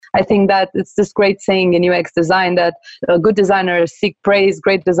I think that it's this great saying in UX design that good designers seek praise,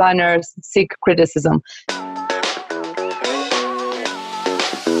 great designers seek criticism.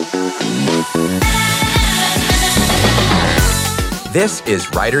 This is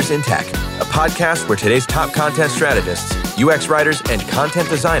Writers in Tech, a podcast where today's top content strategists, UX writers, and content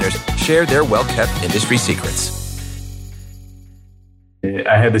designers share their well-kept industry secrets.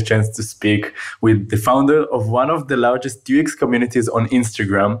 I had the chance to speak with the founder of one of the largest UX communities on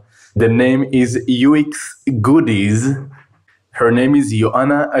Instagram. The name is UX Goodies. Her name is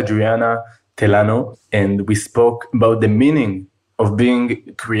Ioana Adriana Telano, and we spoke about the meaning of being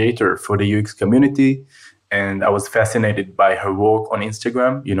a creator for the UX community. And I was fascinated by her work on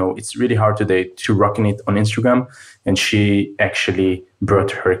Instagram. You know, it's really hard today to rocking it on Instagram. And she actually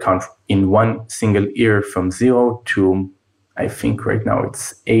brought her account in one single year from 0 to, I think right now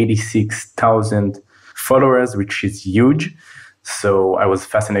it's 86,000 followers, which is huge. So I was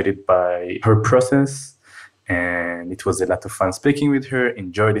fascinated by her process. And it was a lot of fun speaking with her.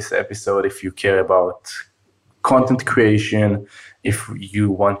 Enjoy this episode if you care about content creation, if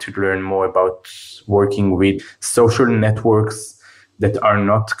you want to learn more about working with social networks that are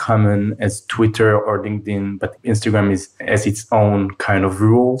not common as Twitter or LinkedIn, but Instagram has its own kind of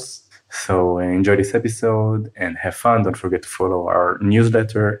rules. So enjoy this episode and have fun. Don't forget to follow our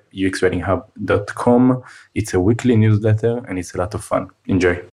newsletter, uxwritinghub.com. It's a weekly newsletter and it's a lot of fun.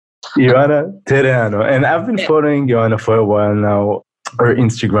 Enjoy. Ioana Telano. And I've been following Ioana for a while now. Her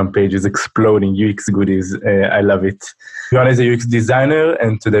Instagram page is exploding. UX Goodies. I love it. Ioana is a UX designer,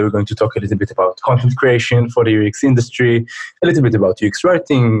 and today we're going to talk a little bit about content creation for the UX industry, a little bit about UX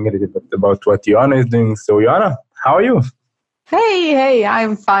writing, a little bit about what Ioana is doing. So Ioana, how are you? Hey,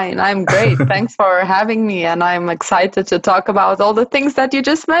 I'm fine. I'm great. Thanks for having me. And I'm excited to talk about all the things that you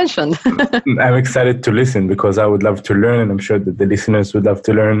just mentioned. I'm excited to listen because I would love to learn, and I'm sure that the listeners would love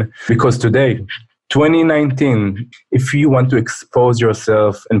to learn. Because today, 2019, if you want to expose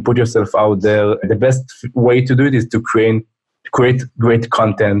yourself and put yourself out there, the best way to do it is to create great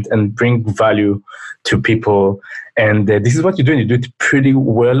content and bring value to people. And this is what you do. You do it pretty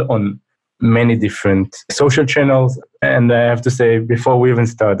well on many different social channels. And I have to say, before we even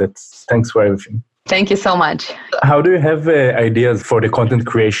started, thanks for everything. Thank you so much. How do you have ideas for the content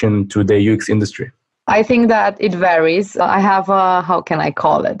creation to the UX industry? I think that it varies. I have a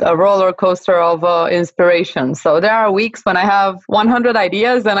roller coaster of inspiration. So there are weeks when I have 100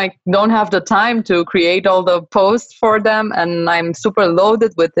 ideas and I don't have the time to create all the posts for them, and I'm super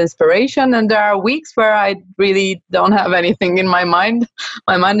loaded with inspiration. And there are weeks where I really don't have anything in my mind.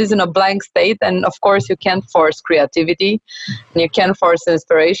 My mind is in a blank state, and of course you can't force creativity and you can't force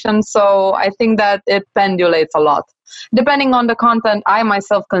inspiration. So I think that it pendulates a lot. Depending on the content I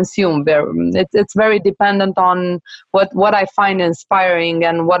myself consume, it's very dependent on what I find inspiring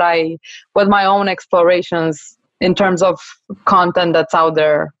and what my own explorations in terms of content that's out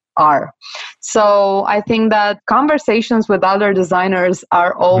there are. So I think that conversations with other designers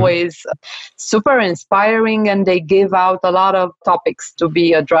are always super inspiring, and they give out a lot of topics to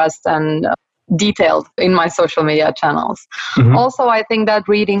be addressed and detailed in my social media channels. Also, I think that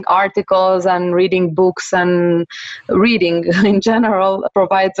reading articles and reading books and reading in general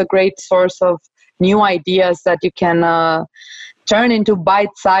provides a great source of new ideas that you can turn into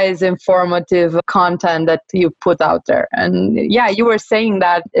bite-sized informative content that you put out there. And yeah, you were saying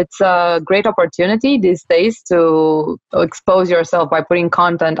that it's a great opportunity these days to expose yourself by putting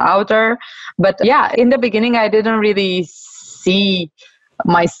content out there. But yeah, in the beginning, I didn't really see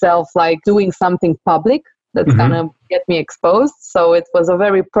myself like doing something public that's gonna get me exposed. So it was a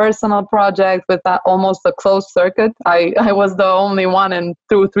very personal project with almost a closed circuit. I was the only one and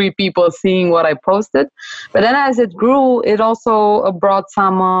 2 or 3 people seeing what I posted. But then as it grew, it also brought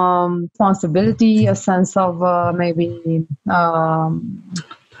some responsibility, a sense of maybe some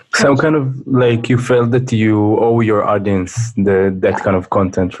kind of like you felt that you owe your audience that kind of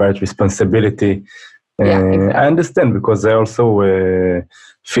content, right? Responsibility. Yeah, exactly. I understand, because I also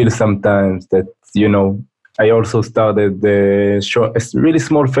feel sometimes that, you know, I also started a really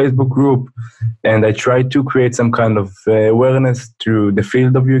small Facebook group, and I tried to create some kind of awareness to the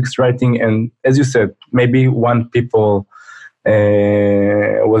field of UX writing. And as you said, maybe one people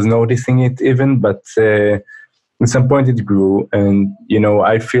was noticing it even, but at some point it grew. And, you know,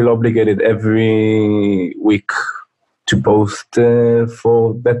 I feel obligated every week to post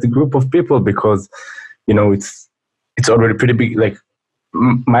for that group of people, because you know, it's already pretty big. Like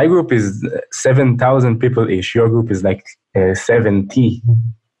my group is 7,000 people ish. Your group is like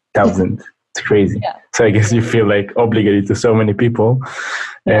 70,000. It's crazy. Yeah. So I guess you feel like obligated to so many people.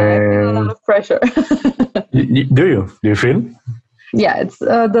 Yeah, I feel a lot of pressure. Do you feel? Yeah, it's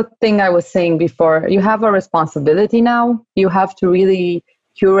the thing I was saying before. You have a responsibility now. You have to really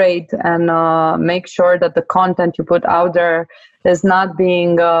curate and make sure that the content you put out there is not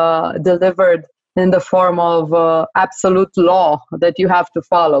being delivered in the form of absolute law that you have to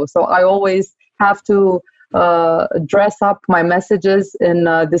follow. So I always have to dress up my messages in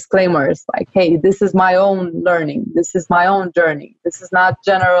disclaimers like, hey, this is my own learning. This is my own journey. This is not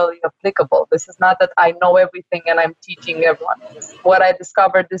generally applicable. This is not that I know everything and I'm teaching everyone. This is what I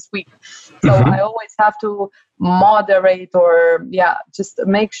discovered this week. So I always have to moderate or, just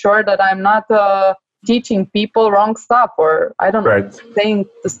make sure that I'm not teaching people wrong stuff or, I don't know, saying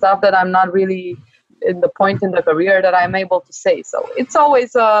the stuff that I'm not really in the point in the career that I'm able to say. So it's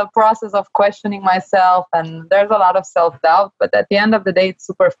always a process of questioning myself, and there's a lot of self-doubt, but at the end of the day, it's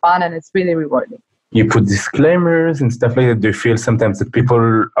super fun and it's really rewarding. You put disclaimers and stuff like that. Do you feel sometimes that people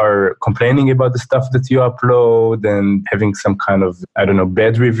are complaining about the stuff that you upload and having some kind of,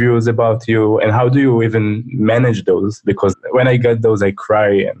 bad reviews about you? And how do you even manage those? Because when I get those, I cry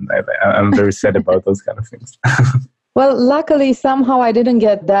and I'm very sad about those kind of things. Well, luckily, somehow I didn't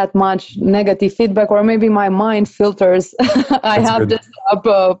get that much negative feedback, or maybe my mind filters. I have this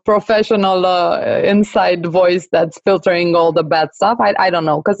professional inside voice that's filtering all the bad stuff. I don't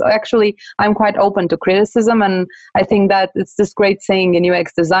know, because actually I'm quite open to criticism. And I think that it's this great saying in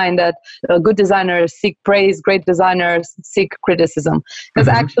UX design that good designers seek praise, great designers seek criticism. Because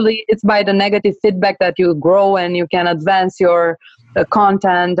actually it's by the negative feedback that you grow and you can advance your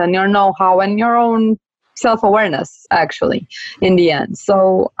content and your know-how and your own self-awareness, actually, in the end.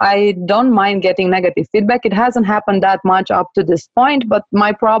 So I don't mind getting negative feedback. It hasn't happened that much up to this point, but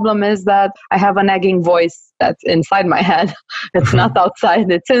my problem is that I have a nagging voice that's inside my head. It's not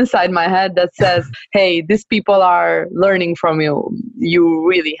outside, it's inside my head that says, hey, these people are learning from you. You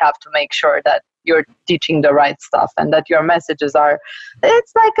really have to make sure that you're teaching the right stuff and that your messages are,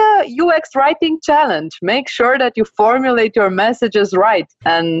 it's like a UX writing challenge. Make sure that you formulate your messages right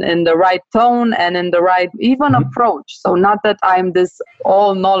and in the right tone and in the right even approach. So not that I'm this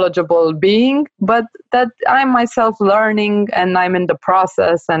all knowledgeable being, but that I'm myself learning and I'm in the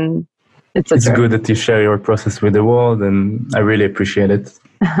process, and it's good that you share your process with the world, and I really appreciate it.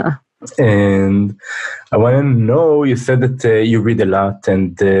 And I want to know, you said that you read a lot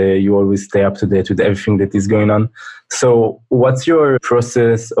and you always stay up to date with everything that is going on. So what's your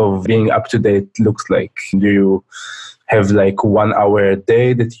process of being up to date looks like? Do you have like 1 hour a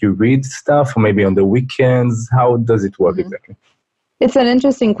day that you read stuff, or maybe on the weekends? How does it work exactly? It's an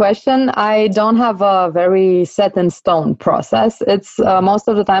interesting question. I don't have a very set in stone process. It's most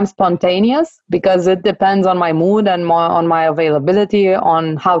of the time spontaneous because it depends on my mood and on my availability,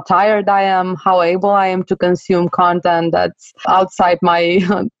 on how tired I am, how able I am to consume content that's outside my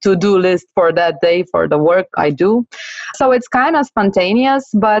to-do list for that day for the work I do. So it's kind of spontaneous,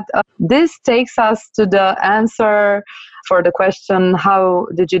 but this takes us to the answer for the question, how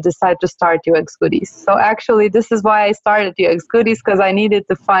did you decide to start UX Goodies? So actually, this is why I started UX Goodies, because I needed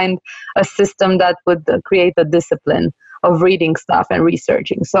to find a system that would create a discipline of reading stuff and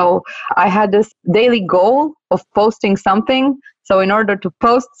researching. So I had this daily goal of posting something. So in order to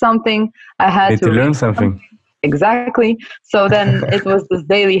post something, I had to learn something. Exactly. So then it was this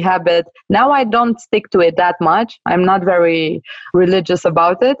daily habit. Now I don't stick to it that much. I'm not very religious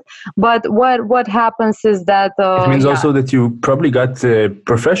about it. But what happens is that... it means also that you probably got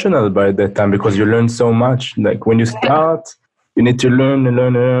professional by that time because you learned so much. Like when you start, you need to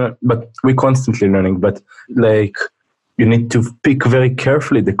learn, but we're constantly learning. But like you need to pick very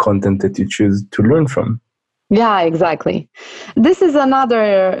carefully the content that you choose to learn from. Yeah, exactly. This is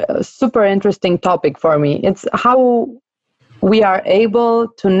another super interesting topic for me. It's how we are able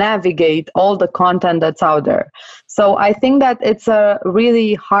to navigate all the content that's out there. So I think that it's a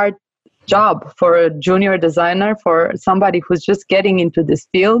really hard job for a junior designer, for somebody who's just getting into this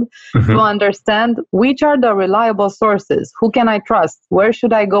field, to understand which are the reliable sources. Who can I trust? Where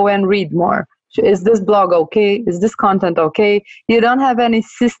should I go and read more? Is this blog okay? Is this content okay? You don't have any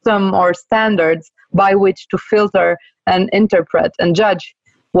system or standards by which to filter and interpret and judge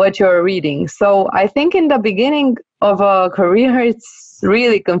what you're reading. So I think in the beginning of a career, it's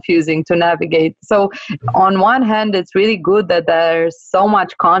really confusing to navigate. So on one hand, it's really good that there's so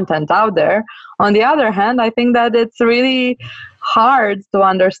much content out there. On the other hand, I think that it's really hard to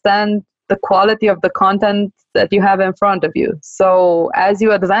understand the quality of the content that you have in front of you. So as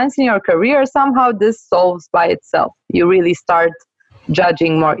you advance in your career, somehow this solves by itself. You really start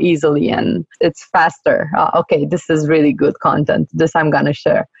judging more easily and it's faster. Okay, this is really good content. This I'm going to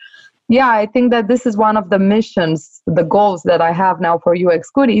share. Yeah, I think that this is one of the missions, the goals that I have now for UX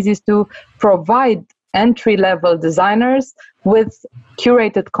Goodies is to provide entry-level designers with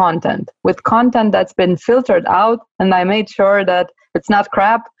curated content, with content that's been filtered out, and I made sure that it's not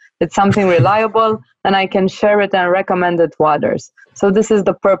crap, it's something reliable, and I can share it and recommend it to others. So this is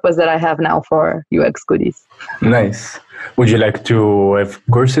the purpose that I have now for UX Goodies. Nice. Would you like to have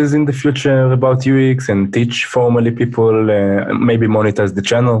courses in the future about UX and teach formally people, maybe monetize the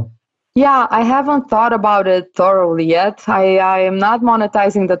channel? Yeah, I haven't thought about it thoroughly yet. I am not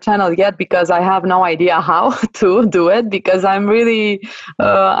monetizing the channel yet because I have no idea how to do it, because I'm really,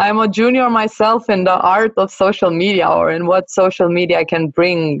 I'm a junior myself in the art of social media, or in what social media can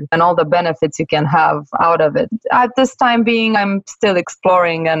bring and all the benefits you can have out of it. At this time being, I'm still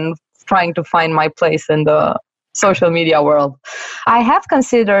exploring and trying to find my place in the social media world. I have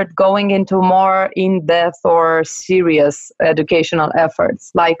considered going into more in-depth or serious educational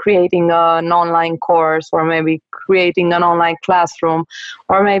efforts, like creating an online course, or maybe creating an online classroom,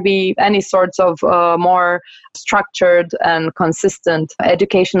 or maybe any sorts of more structured and consistent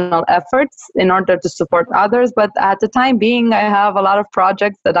educational efforts in order to support others. But at the time being, I have a lot of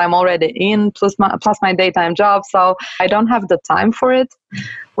projects that I'm already in, plus my daytime job, so I don't have the time for it.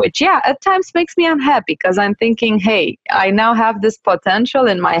 Which, yeah, at times makes me unhappy, because I'm thinking, hey, I now have this potential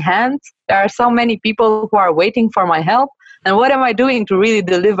in my hands. There are so many people who are waiting for my help. And what am I doing to really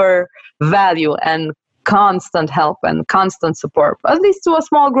deliver value and constant help and constant support, at least to a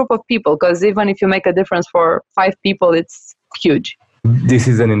small group of people? Because even if you make a difference for 5 people, it's huge. This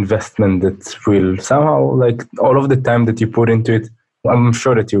is an investment that will somehow, like all of the time that you put into it, I'm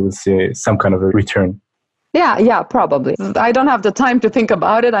sure that you will see some kind of a return. Yeah, probably. I don't have the time to think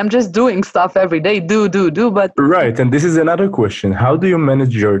about it. I'm just doing stuff every day, but... Right, and this is another question. How do you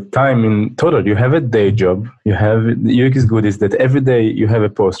manage your time in total? You have a day job, you have UX Goodies that every day you have a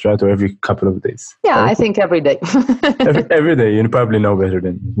post, right? Or every couple of days? Yeah, right? I think every day. every day, you probably know better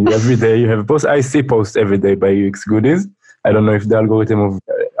than me. Every day you have a post. I see posts every day by UX Goodies. I don't know if the algorithm of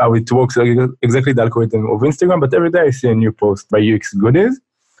how it works, exactly the algorithm of Instagram, but every day I see a new post by UX Goodies.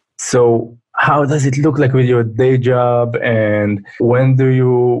 So how does it look like with your day job, and when do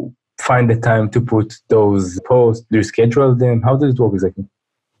you find the time to put those posts? Do you schedule them? How does it work exactly?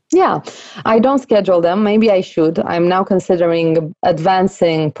 Yeah, I don't schedule them. Maybe I should. I'm now considering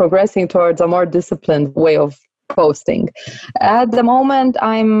progressing towards a more disciplined way of posting. At the moment,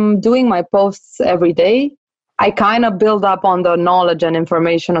 I'm doing my posts every day. I kind of build up on the knowledge and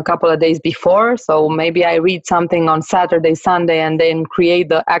information a couple of days before. So maybe I read something on Saturday, Sunday, and then create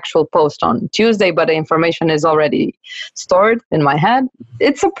the actual post on Tuesday, but the information is already stored in my head.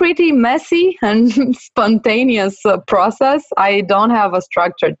 It's a pretty messy and spontaneous process. I don't have a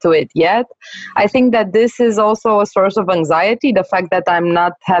structure to it yet. I think that this is also a source of anxiety, the fact that I'm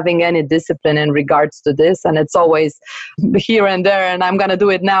not having any discipline in regards to this, and it's always here and there, and I'm going to do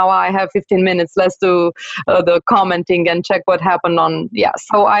it now. I have 15 minutes, let's do the commenting and check what happened on.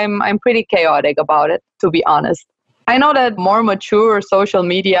 So I'm pretty chaotic about it, to be honest. I know that more mature social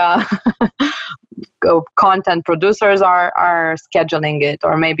media content producers are scheduling it,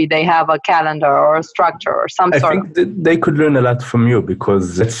 or maybe they have a calendar or a structure or some sort. I think that they could learn a lot from you,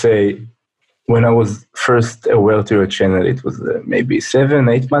 because let's say when I was first aware to your channel, it was maybe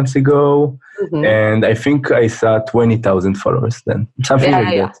 7-8 months ago, and I think I saw 20,000 followers then, something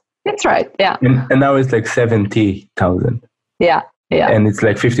like that. That's right, yeah. And now it's like 70,000. Yeah. And it's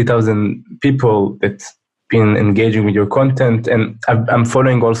like 50,000 people that's been engaging with your content. And I'm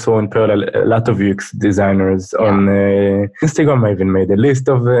following also in parallel a lot of UX designers on Instagram. I even made a list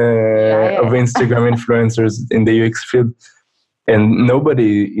of Instagram influencers in the UX field. And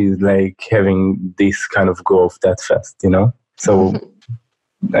nobody is like having this kind of growth that fast, you know? So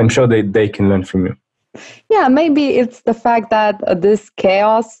I'm sure they can learn from you. Yeah, maybe it's the fact that this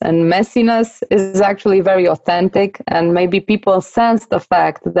chaos and messiness is actually very authentic, and maybe people sense the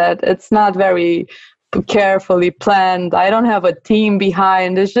fact that it's not very carefully planned. I don't have a team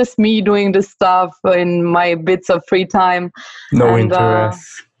behind. It's just me doing the stuff in my bits of free time. No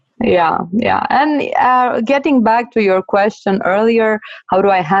interest. Yeah. And getting back to your question earlier, how do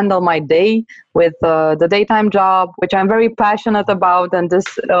I handle my day with the daytime job, which I'm very passionate about, and this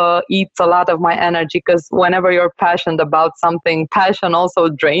eats a lot of my energy, because whenever you're passionate about something, passion also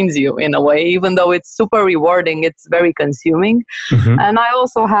drains you in a way. Even though it's super rewarding, it's very consuming. And I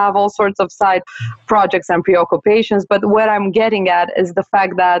also have all sorts of side projects and preoccupations, but what I'm getting at is the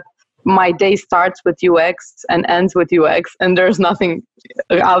fact that my day starts with UX and ends with UX, and there's nothing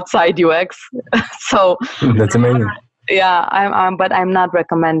outside UX. So that's amazing. Yeah, but I'm not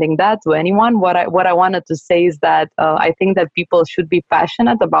recommending that to anyone. What I wanted to say is that I think that people should be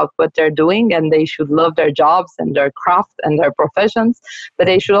passionate about what they're doing, and they should love their jobs and their craft and their professions, but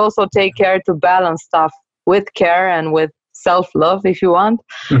they should also take care to balance stuff with care and with self-love, if you want,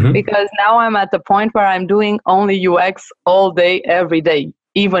 because now I'm at the point where I'm doing only UX all day, every day,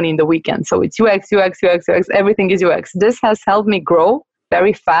 even in the weekend. So it's UX, everything is UX. This has helped me grow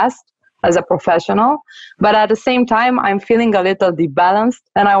very fast as a professional, but at the same time, I'm feeling a little debalanced,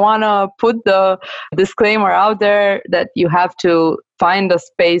 and I want to put the disclaimer out there that you have to find a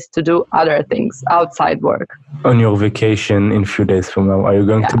space to do other things outside work. On your vacation in a few days from now, are you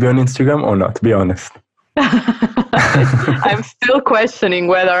going to be on Instagram or not? Be honest. I'm still questioning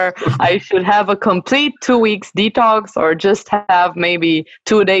whether I should have a complete 2 weeks detox or just have maybe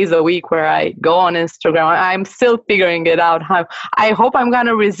 2 days a week where I go on Instagram. I'm still figuring it out. I hope I'm going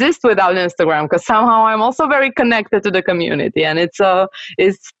to resist without Instagram, because somehow I'm also very connected to the community, and it's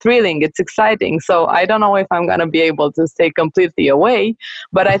thrilling, it's exciting. So I don't know if I'm going to be able to stay completely away,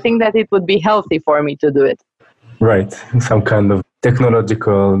 but I think that it would be healthy for me to do it. Right. Some kind of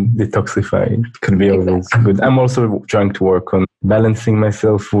technological detoxify could be always good. I'm also trying to work on balancing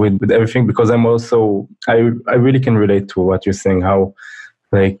myself with everything, because I really can relate to what you're saying, how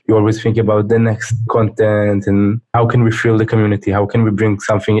like you always think about the next content and how can we fill the community, how can we bring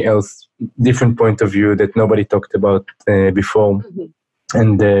something else, different point of view that nobody talked about before.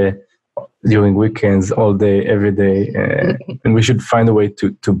 And during weekends, all day, every day. And we should find a way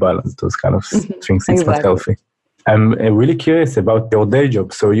to balance those kind of things. It's not healthy. I'm really curious about your day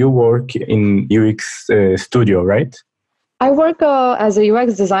job. So you work in UX studio, right? I work as a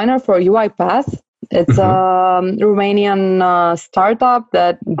UX designer for UiPath. It's a Romanian startup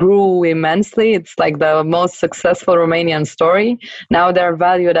that grew immensely. It's like the most successful Romanian story. Now they're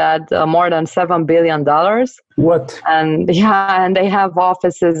valued at more than $7 billion. What? And they have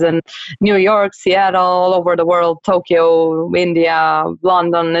offices in New York, Seattle, all over the world, Tokyo, India,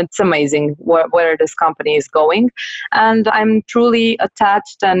 London. It's amazing where this company is going. And I'm truly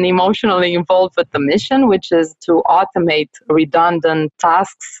attached and emotionally involved with the mission, which is to automate redundant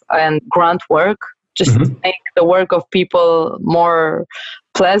tasks and grunt work, just to make the work of people more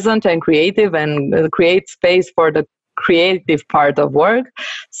pleasant and creative, and create space for the creative part of work.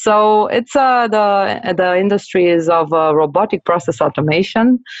 So it's the industry is of robotic process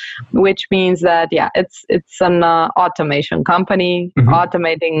automation, which means that it's an automation company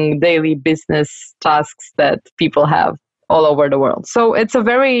automating daily business tasks that people have all over the world. So it's a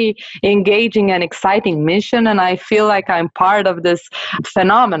very engaging and exciting mission, and I feel like I'm part of this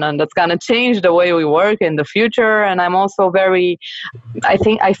phenomenon that's going to change the way we work in the future. And I'm also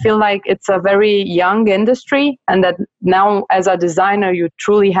I feel like it's a very young industry, and that now as a designer, you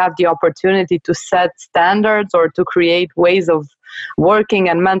truly have the opportunity to set standards or to create ways of working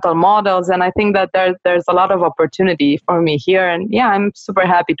and mental models. And I think that there's a lot of opportunity for me here. And I'm super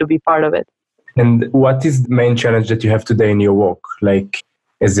happy to be part of it. And what is the main challenge that you have today in your work, like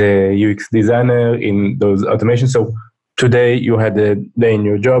as a UX designer in those automations? So today you had a day in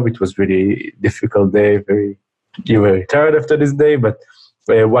your job. It was really difficult day. You were tired after this day. But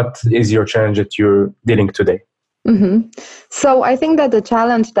what is your challenge that you're dealing today? So I think that the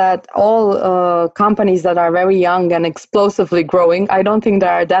challenge that all companies that are very young and explosively growing, I don't think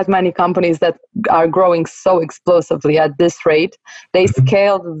there are that many companies that are growing so explosively at this rate. They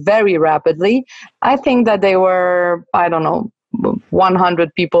scaled very rapidly. I think that they were,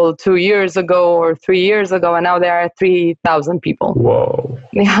 100 people 2 years ago or 3 years ago, and now there are 3,000 people. Whoa.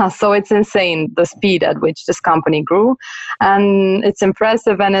 Yeah, so it's insane, the speed at which this company grew. And it's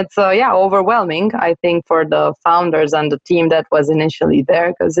impressive, and it's overwhelming, I think, for the founders and the team that was initially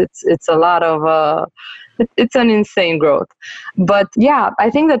there, because it's a lot of it's an insane growth. But I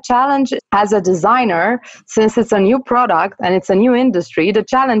think the challenge as a designer, since it's a new product and it's a new industry, the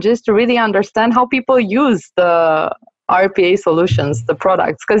challenge is to really understand how people use the RPA solutions, the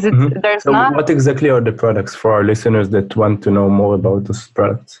products, because What exactly are the products for our listeners that want to know more about those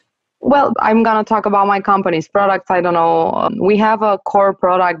products? Well, I'm going to talk about my company's products. I don't know. We have a core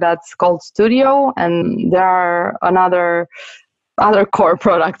product that's called Studio, and there are other core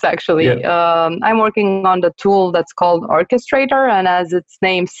products, actually. I'm working on the tool that's called Orchestrator, and as its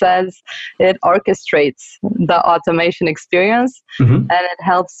name says, it orchestrates the automation experience, and it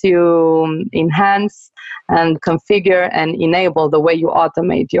helps you enhance and configure and enable the way you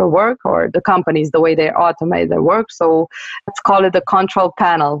automate your work, or the companies, the way they automate their work. So let's call it the control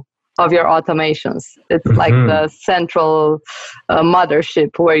panel of your automations. It's like the central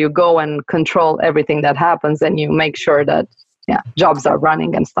mothership where you go and control everything that happens, and you make sure that jobs are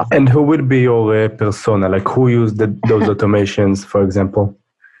running and stuff. And who would be your persona? Like who used those automations, for example?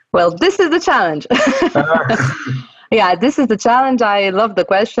 Well, this is the challenge. Yeah, this is the challenge. I love the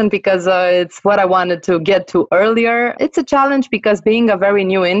question because it's what I wanted to get to earlier. It's a challenge because being a very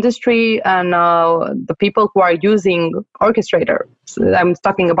new industry and the people who are using Orchestrator, so I'm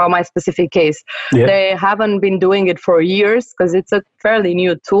talking about my specific case, they haven't been doing it for years because it's a fairly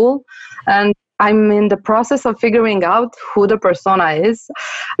new tool. And I'm in the process of figuring out who the persona is.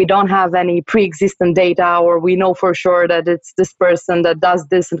 We don't have any pre-existing data, or we know for sure that it's this person that does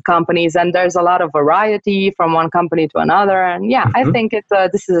this in companies, and there's a lot of variety from one company to another. And I think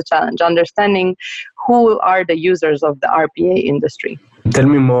this is a challenge, understanding who are the users of the RPA industry. Tell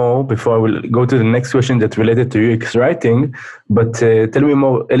me more before I will go to the next question that's related to UX writing, but tell me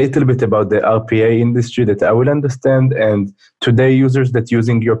more a little bit about the RPA industry that I will understand, and today users that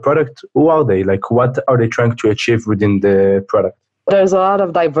using your product, who are they? Like, what are they trying to achieve within the product? There's a lot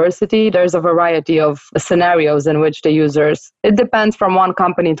of diversity. There's a variety of scenarios in which the users, it depends from one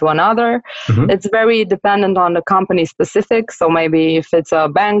company to another. It's very dependent on the company specific. So maybe if it's a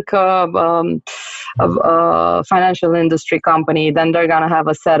bank, a financial industry company, then they're going to have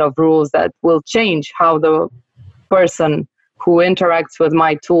a set of rules that will change how the person who interacts with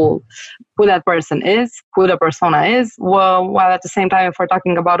my tool, who that person is, who the persona is. While at the same time, if we're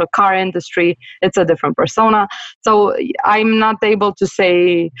talking about a car industry, it's a different persona. So I'm not able to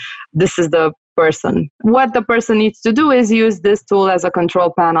say this is the person. What the person needs to do is use this tool as a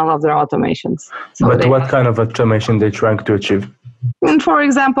control panel of their automations. So but what kind of automation they're trying to achieve? And for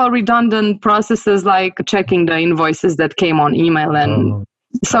example, redundant processes like checking the invoices that came on email and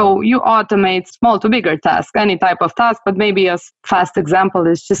so you automate small to bigger tasks, any type of task, but maybe a fast example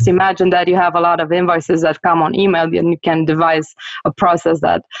is just imagine that you have a lot of invoices that come on email, and you can devise a process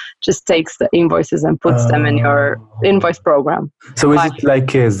that just takes the invoices and puts them in your invoice program. So is it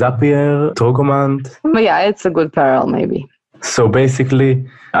like a Zapier, Torgomant? Yeah, it's a good parallel maybe. So basically,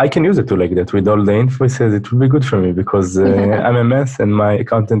 I can use a tool like that with all the invoices. It will be good for me because I'm a mess and my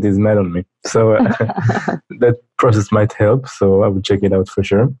accountant is mad on me. So that process might help. So I will check it out for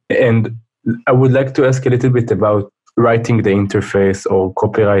sure. And I would like to ask a little bit about writing the interface or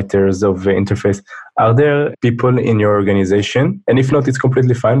copywriters of the interface. Are there people in your organization? And if not, it's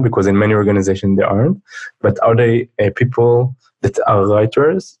completely fine because in many organizations there aren't. But are they people that are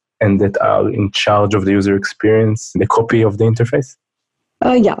writers and that are in charge of the user experience, the copy of the interface?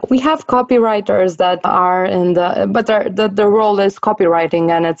 We have copywriters that are but the role is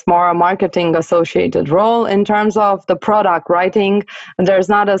copywriting, and it's more a marketing associated role. In terms of the product writing, there's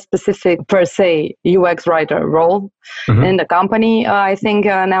not a specific per se UX writer role in the company. I think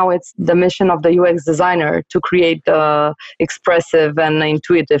now it's the mission of the UX designer to create expressive and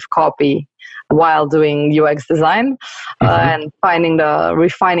intuitive copy while doing UX design and refining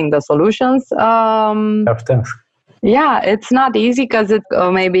the solutions. Tough task. Yeah, it's not easy because it's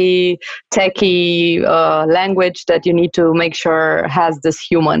maybe techie language that you need to make sure has this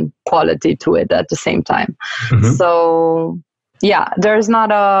human quality to it at the same time. So there's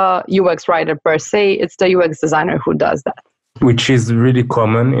not a UX writer per se. It's the UX designer who does that. Which is really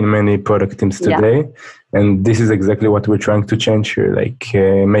common in many product teams today. And this is exactly what we're trying to change here, like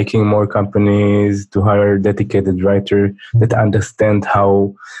making more companies to hire dedicated writer that understand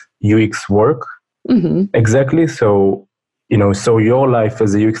how UX work. Exactly. So, so your life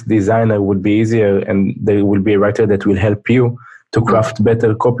as a UX designer would be easier, and there will be a writer that will help you to craft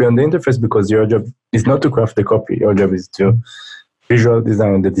better copy on the interface, because your job is not to craft the copy. Your job is to visual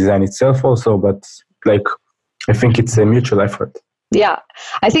design the design itself also. But I think it's a mutual effort. Yeah,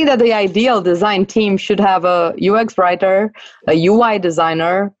 I think that the ideal design team should have a UX writer, a UI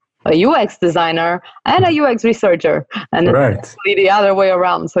designer, a UX designer, and a UX researcher. And it's the other way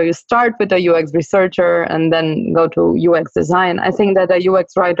around. So you start with a UX researcher and then go to UX design. I think that a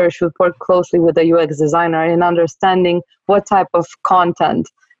UX writer should work closely with a UX designer in understanding what type of content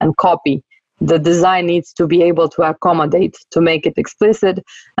and copy the design needs to be able to accommodate to make it explicit.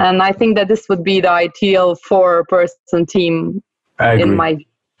 And I think that this would be the ideal 4-person team in my view.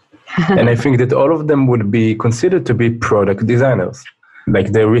 And I think that all of them would be considered to be product designers.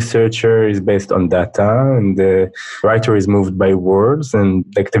 Like the researcher is based on data, and the writer is moved by words, and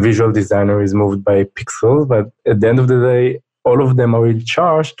like the visual designer is moved by pixels. But at the end of the day, all of them are in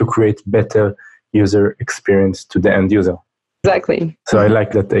charge to create better user experience to the end user. Exactly. So I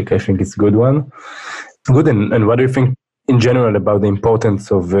like that take. I think it's a good one. Good. And what do you think in general about the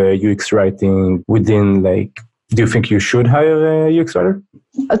importance of UX writing within, do you think you should hire a UX writer?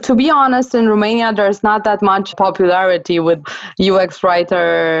 To be honest, in Romania, there's not that much popularity with UX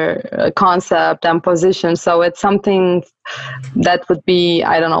writer concept and position. So it's something that would be,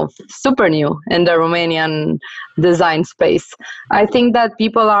 super new in the Romanian design space. I think that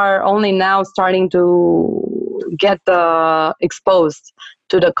people are only now starting to get exposed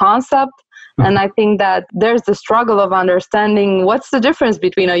to the concept. And I think that there's the struggle of understanding what's the difference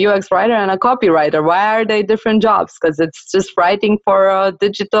between a UX writer and a copywriter. Why are they different jobs? Because it's just writing for a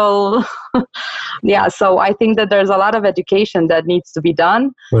digital. Yeah, so I think that there's a lot of education that needs to be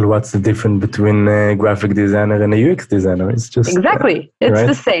done. Well, what's the difference between a graphic designer and a UX designer? It's just exactly. It's right?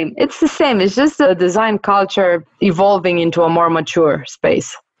 the same. It's the same. It's just the design culture evolving into a more mature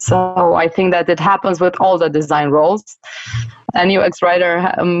space. So I think that it happens with all the design roles, and UX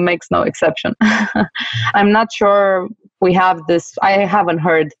writer makes no exception. I'm not sure we have this. I haven't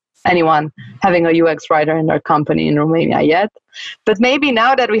heard anyone having a UX writer in their company in Romania yet. But maybe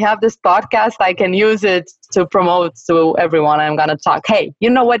now that we have this podcast, I can use it to promote to everyone. I'm going to talk, hey, you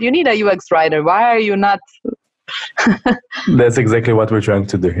know what? You need a UX writer. Why are you not? That's exactly what we're trying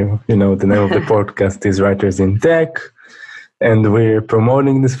to do here. You know, the name of the podcast is Writers in Tech. And we're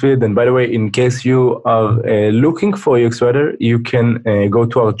promoting this field. And by the way, in case you are looking for a UX writer, you can go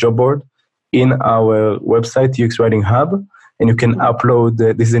to our job board in our website, UX Writing Hub, and you can upload.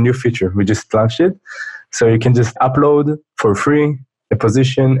 This is a new feature. We just launched it. So you can just upload for free a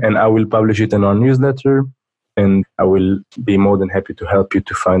position, and I will publish it in our newsletter. And I will be more than happy to help you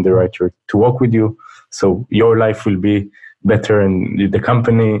to find the writer to work with you. So your life will be better and the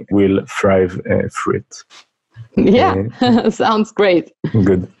company will thrive through it. Yeah, sounds great.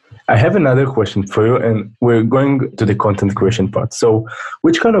 Good. I have another question for you, and we're going to the content creation part. So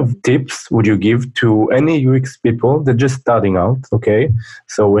which kind of tips would you give to any UX people that are just starting out? Okay,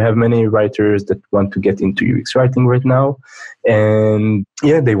 so we have many writers that want to get into UX writing right now, and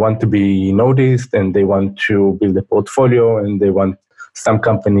yeah, they want to be noticed and they want to build a portfolio and they want some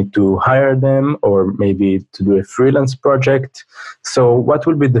company to hire them or maybe to do a freelance project. So what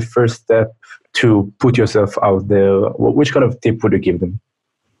will be the first step to put yourself out there? Which kind of tip would you give them?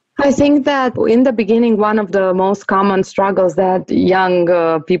 I think that in the beginning, one of the most common struggles that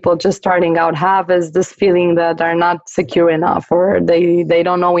young people just starting out have is this feeling that they're not secure enough, or they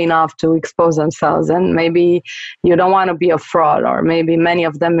don't know enough to expose themselves. And maybe you don't want to be a fraud, or maybe many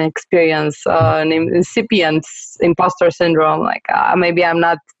of them experience an incipient imposter syndrome, like maybe I'm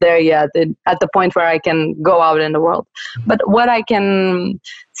not there yet at the point where I can go out in the world. But what I can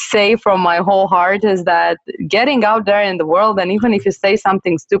say from my whole heart is that getting out there in the world, and even if you say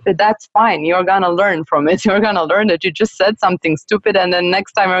something stupid, that's fine. You're going to learn from it. You're going to learn that you just said something stupid, and then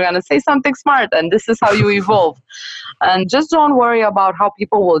next time you're going to say something smart, and this is how you evolve. And just don't worry about how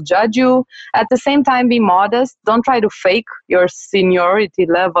people will judge you. At the same time, be modest. Don't try to fake your seniority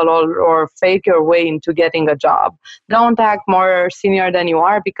level or fake your way into getting a job. Don't act more senior than you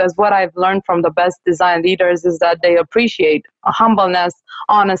are, because what I've learned from the best design leaders is that they appreciate humbleness,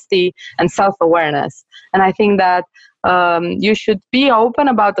 honesty, and self-awareness. And I think that you should be open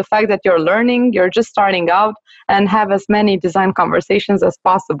about the fact that you're learning, you're just starting out, and have as many design conversations as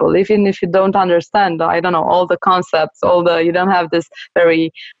possible. Even if you don't understand, I don't know, all the concepts, you don't have this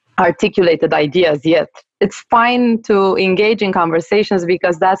very articulated ideas yet. It's fine to engage in conversations,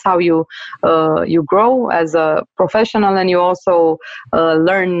 because that's how you grow as a professional, and you also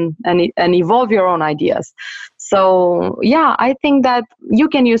learn and evolve your own ideas. So yeah, I think that you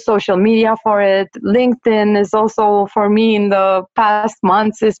can use social media for it. LinkedIn is also, for me, in the past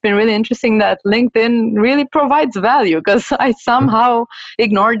months, it's been really interesting that LinkedIn really provides value, because I somehow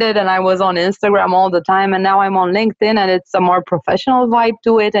ignored it and I was on Instagram all the time, and now I'm on LinkedIn and it's a more professional vibe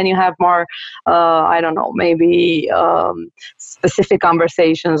to it, and you have more, I don't know, maybe specific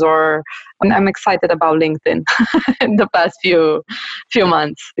conversations, or I'm excited about LinkedIn in the past few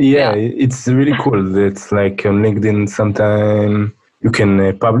months. Yeah, it's really cool. It's like on LinkedIn, sometimes you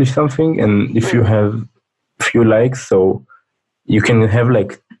can publish something, and if you have few likes, so you can have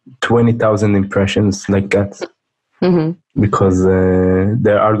like 20,000 impressions like that. Mm-hmm. Because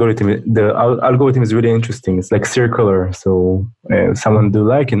the algorithm is really interesting. It's like circular, so someone do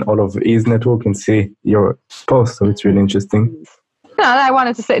like, and all of his network can see your post, so it's really interesting. No, I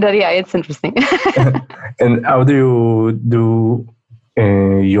wanted to say that, yeah, it's interesting. And how do you do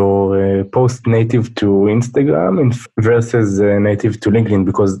your post native to Instagram versus native to LinkedIn?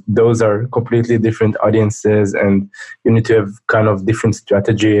 Because those are completely different audiences, and you need to have kind of different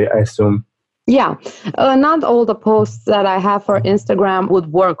strategy, I assume. Yeah, not all the posts that I have for Instagram would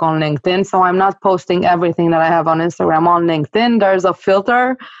work on LinkedIn. So I'm not posting everything that I have on Instagram on LinkedIn. There's a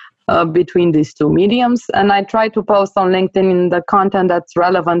filter between these two mediums. And I try to post on LinkedIn in the content that's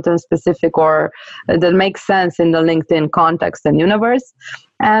relevant and specific, or that makes sense in the LinkedIn context and universe.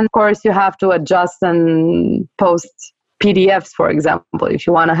 And of course, you have to adjust and post PDFs, for example, if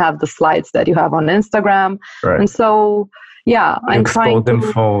you want to have the slides that you have on Instagram. Right. And so, yeah, I'm trying to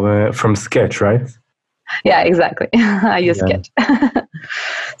export them from Sketch, right? Yeah, exactly. I use Sketch.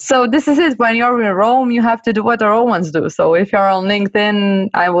 So this is it. When you're in Rome, you have to do what the Romans do. So if you're on LinkedIn,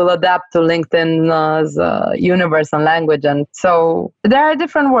 I will adapt to LinkedIn's universe and language. And so there are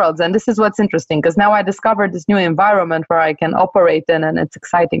different worlds. And this is what's interesting, because now I discovered this new environment where I can operate in, and it's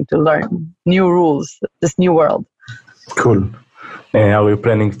exciting to learn new rules, this new world. Cool. Are you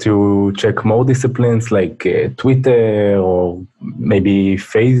planning to check more disciplines like Twitter or maybe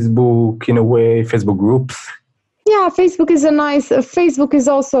Facebook in a way, Facebook groups? Yeah, Facebook is Facebook is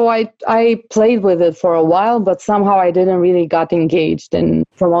also, I played with it for a while, but somehow I didn't really got engaged in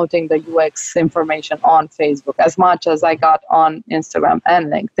promoting the UX information on Facebook as much as I got on Instagram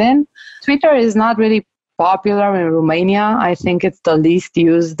and LinkedIn. Twitter is not really popular in Romania. I think it's the least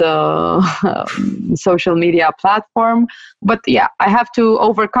used social media platform. But yeah, I have to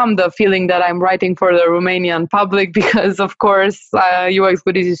overcome the feeling that I'm writing for the Romanian public because, of course, UX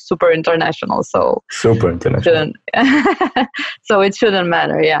Goodies is super international. So super international. So it shouldn't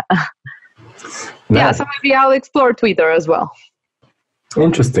matter. Yeah. Nice. Yeah. So maybe I'll explore Twitter as well.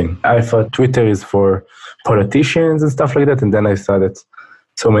 Interesting. I thought Twitter is for politicians and stuff like that, and then I saw that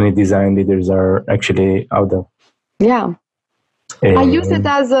so many design leaders are actually out there. Yeah. I use it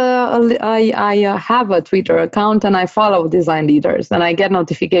as I have a Twitter account and I follow design leaders and I get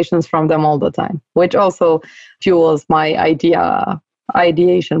notifications from them all the time, which also fuels my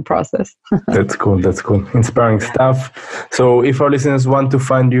ideation process. That's cool. Inspiring stuff. So if our listeners want to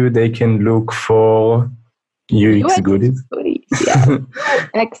find you, they can look for UX Goodies. Yeah.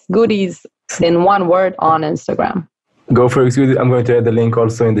 UX Goodies in one word on Instagram. Go for UX Goodies. I'm going to add the link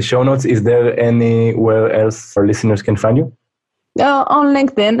also in the show notes. Is there anywhere else our listeners can find you? On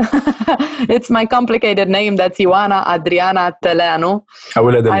LinkedIn. It's my complicated name. That's Ioana Adriana Teleanu. I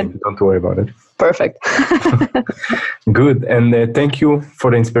will add the link. Don't worry about it. Perfect. Good. And thank you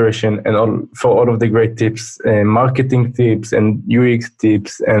for the inspiration and for all of the great tips, marketing tips and UX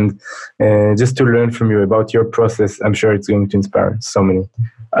tips, and just to learn from you about your process. I'm sure it's going to inspire so many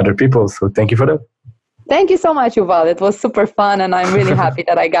other people. So thank you for that. Thank you so much, Yuval. It was super fun, and I'm really happy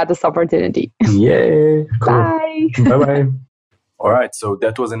that I got this opportunity. Yeah. Cool. Bye. Bye-bye. All right. So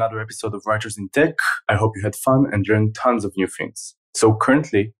that was another episode of Writers in Tech. I hope you had fun and learned tons of new things. So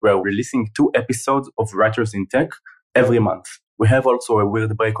currently, we're releasing 2 episodes of Writers in Tech every month. We have also a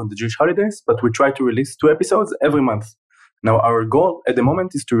weird break on the Jewish holidays, but we try to release 2 episodes every month. Now, our goal at the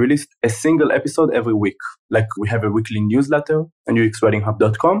moment is to release a single episode every week. Like we have a weekly newsletter on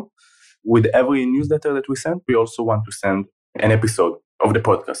uxwritinghub.com. With every newsletter that we send, we also want to send an episode of the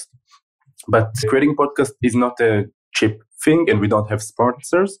podcast. But creating a podcast is not a cheap thing, and we don't have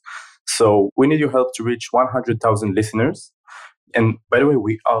sponsors. So we need your help to reach 100,000 listeners. And by the way,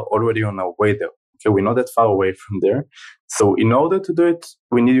 we are already on our way there. Okay, we're not that far away from there. So in order to do it,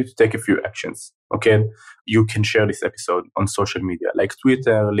 we need you to take a few actions. Okay, you can share this episode on social media like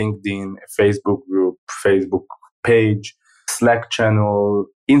Twitter, LinkedIn, a Facebook group, Facebook page, Slack channel,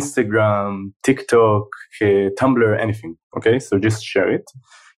 Instagram, TikTok, Tumblr, anything. Okay, so just share it.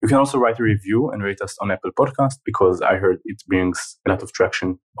 You can also write a review and rate us on Apple Podcast because I heard it brings a lot of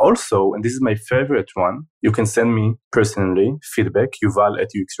traction. Also, and this is my favorite one, you can send me personally feedback,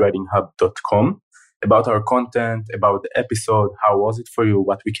 yuval@uxwritinghub.com, about our content, about the episode, how was it for you,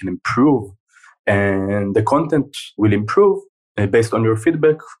 what we can improve. And the content will improve based on your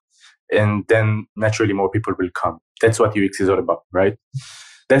feedback, and then naturally more people will come. That's what UX is all about, right?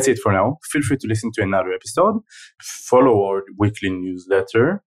 That's it for now. Feel free to listen to another episode. Follow our weekly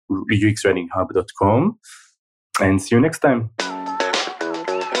newsletter, uxwritinghub.com, and see you next time.